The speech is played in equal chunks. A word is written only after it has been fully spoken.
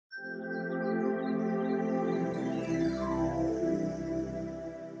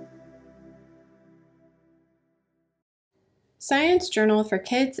Science Journal for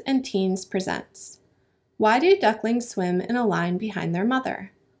Kids and Teens presents Why Do Ducklings Swim in a Line Behind Their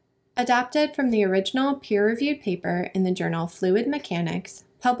Mother? Adapted from the original peer-reviewed paper in the journal Fluid Mechanics,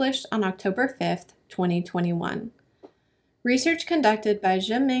 published on October 5, 2021. Research conducted by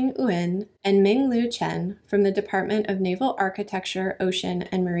Zhiming Yuan and Minglu Chen from the Department of Naval Architecture, Ocean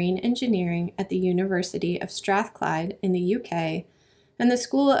and Marine Engineering at the University of Strathclyde in the UK and the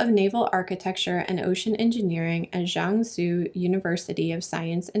School of Naval Architecture and Ocean Engineering at Jiangsu University of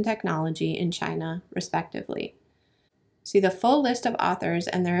Science and Technology in China, respectively. See the full list of authors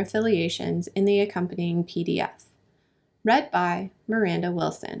and their affiliations in the accompanying PDF. Read by Miranda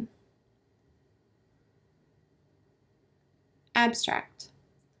Wilson. Abstract.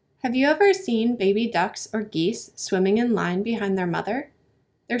 Have you ever seen baby ducks or geese swimming in line behind their mother?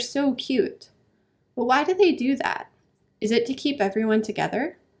 They're so cute. But why do they do that? Is it to keep everyone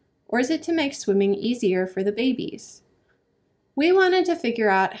together? Or is it to make swimming easier for the babies? We wanted to figure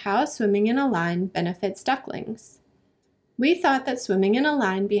out how swimming in a line benefits ducklings. We thought that swimming in a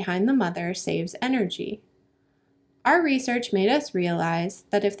line behind the mother saves energy. Our research made us realize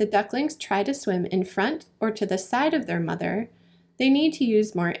that if the ducklings try to swim in front or to the side of their mother, they need to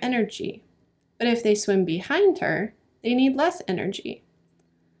use more energy. But if they swim behind her, they need less energy.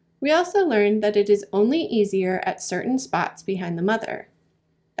 We also learned that it is only easier at certain spots behind the mother.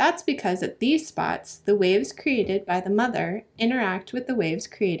 That's because at these spots, the waves created by the mother interact with the waves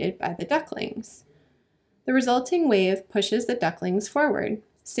created by the ducklings. The resulting wave pushes the ducklings forward,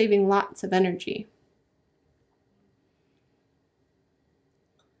 saving lots of energy.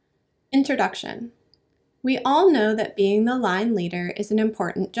 Introduction. We all know that being the line leader is an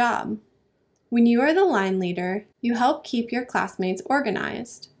important job. When you are the line leader, you help keep your classmates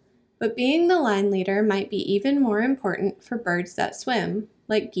organized. But being the line leader might be even more important for birds that swim,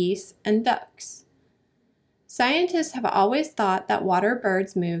 like geese and ducks. Scientists have always thought that water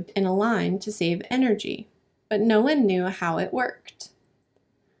birds moved in a line to save energy, but no one knew how it worked.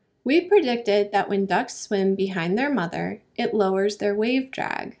 We predicted that when ducks swim behind their mother, it lowers their wave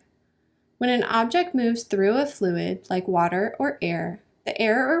drag. When an object moves through a fluid, like water or air, the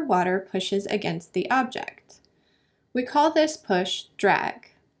air or water pushes against the object. We call this push drag.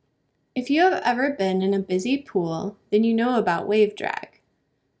 If you have ever been in a busy pool, then you know about wave drag.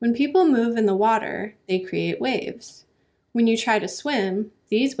 When people move in the water, they create waves. When you try to swim,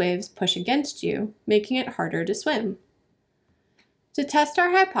 these waves push against you, making it harder to swim. To test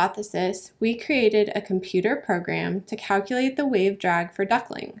our hypothesis, we created a computer program to calculate the wave drag for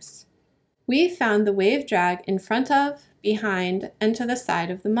ducklings. We found the wave drag in front of, behind, and to the side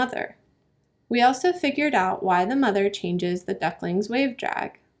of the mother. We also figured out why the mother changes the duckling's wave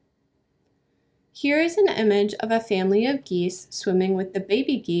drag. Here is an image of a family of geese swimming with the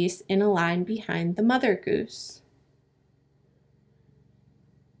baby geese in a line behind the mother goose.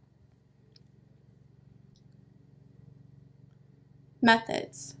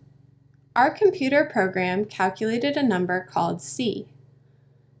 Methods. Our computer program calculated a number called C.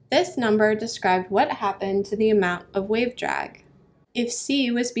 This number described what happened to the amount of wave drag. If C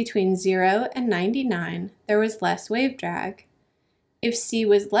was between 0 and 99, there was less wave drag. If C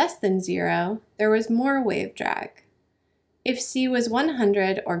was less than 0, there was more wave drag. If C was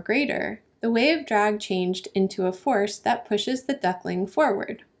 100 or greater, the wave drag changed into a force that pushes the duckling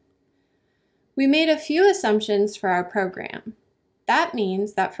forward. We made a few assumptions for our program. That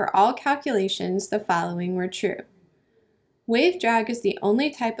means that for all calculations, the following were true. Wave drag is the only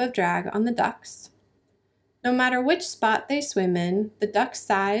type of drag on the ducks. No matter which spot they swim in, the duck's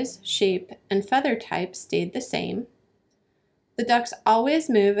size, shape, and feather type stayed the same. The ducks always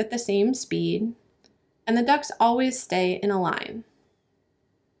move at the same speed, and the ducks always stay in a line.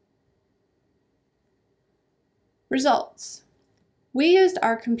 Results. We used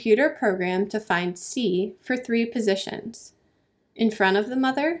our computer program to find C for 3 positions: in front of the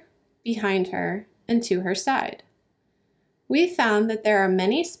mother, behind her, and to her side. We found that there are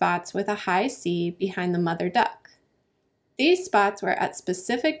many spots with a high C behind the mother duck. These spots were at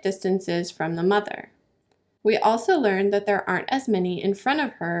specific distances from the mother. We also learned that there aren't as many in front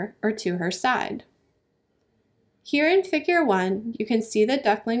of her or to her side. Here in Figure 1, you can see the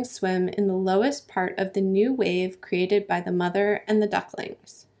ducklings swim in the lowest part of the new wave created by the mother and the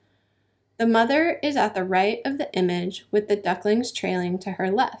ducklings. The mother is at the right of the image with the ducklings trailing to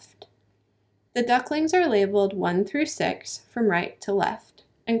her left. The ducklings are labeled 1 through 6 from right to left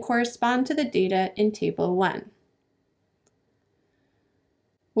and correspond to the data in Table 1.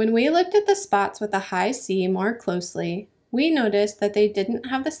 When we looked at the spots with a high C more closely, we noticed that they didn't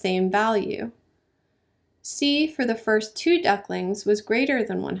have the same value. C for the first 2 ducklings was greater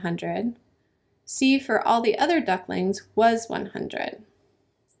than 100. C for all the other ducklings was 100.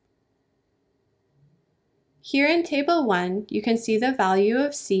 Here in Table 1, you can see the value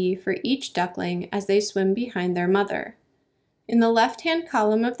of C for each duckling as they swim behind their mother. In the left-hand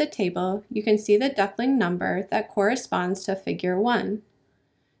column of the table, you can see the duckling number that corresponds to Figure 1.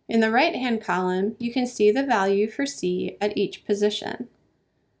 In the right-hand column, you can see the value for C at each position.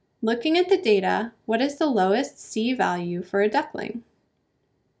 Looking at the data, what is the lowest C value for a duckling?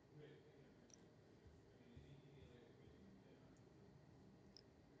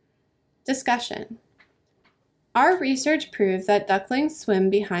 Discussion. Our research proved that ducklings swim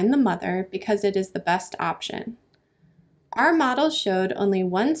behind the mother because it is the best option. Our model showed only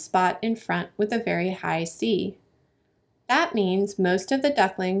one spot in front with a very high C. That means most of the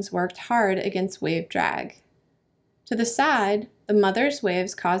ducklings worked hard against wave drag. To the side, the mother's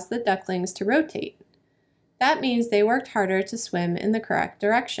waves caused the ducklings to rotate. That means they worked harder to swim in the correct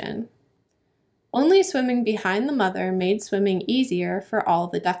direction. Only swimming behind the mother made swimming easier for all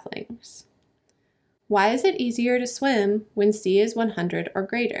the ducklings. Why is it easier to swim when C is 100 or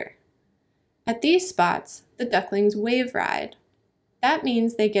greater? At these spots, the ducklings wave ride. That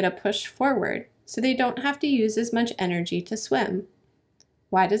means they get a push forward, so they don't have to use as much energy to swim.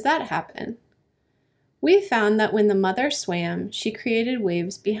 Why does that happen? We found that when the mother swam, she created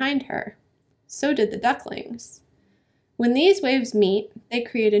waves behind her. So did the ducklings. When these waves meet, they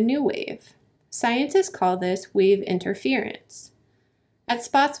create a new wave. Scientists call this wave interference. At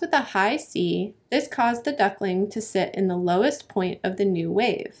spots with a high C, this caused the duckling to sit in the lowest point of the new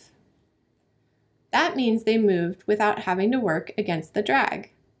wave. That means they moved without having to work against the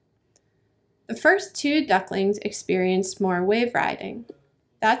drag. The first two ducklings experienced more wave riding.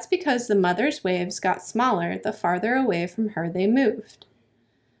 That's because the mother's waves got smaller the farther away from her they moved.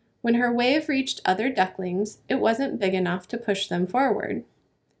 When her wave reached other ducklings, it wasn't big enough to push them forward.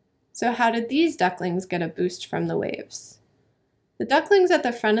 So how did these ducklings get a boost from the waves? The ducklings at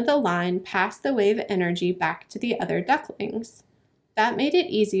the front of the line passed the wave energy back to the other ducklings. That made it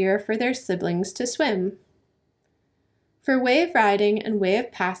easier for their siblings to swim. For wave riding and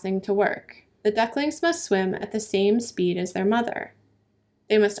wave passing to work, the ducklings must swim at the same speed as their mother.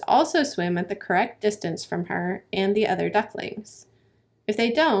 They must also swim at the correct distance from her and the other ducklings. If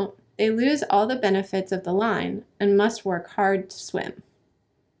they don't, they lose all the benefits of the line and must work hard to swim.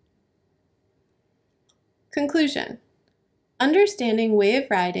 Conclusion. Understanding wave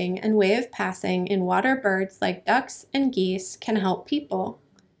riding and wave passing in water birds like ducks and geese can help people.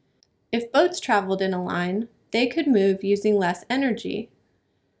 If boats traveled in a line, they could move using less energy.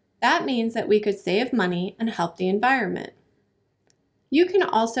 That means that we could save money and help the environment. You can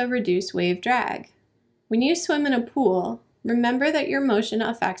also reduce wave drag. When you swim in a pool, remember that your motion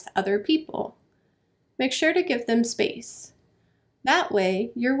affects other people. Make sure to give them space. That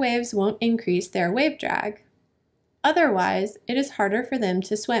way, your waves won't increase their wave drag. Otherwise, it is harder for them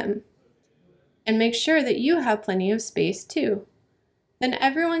to swim. And make sure that you have plenty of space too. Then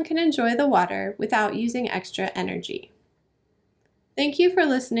everyone can enjoy the water without using extra energy. Thank you for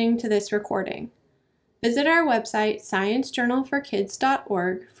listening to this recording. Visit our website,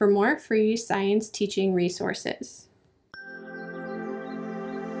 sciencejournalforkids.org, for more free science teaching resources.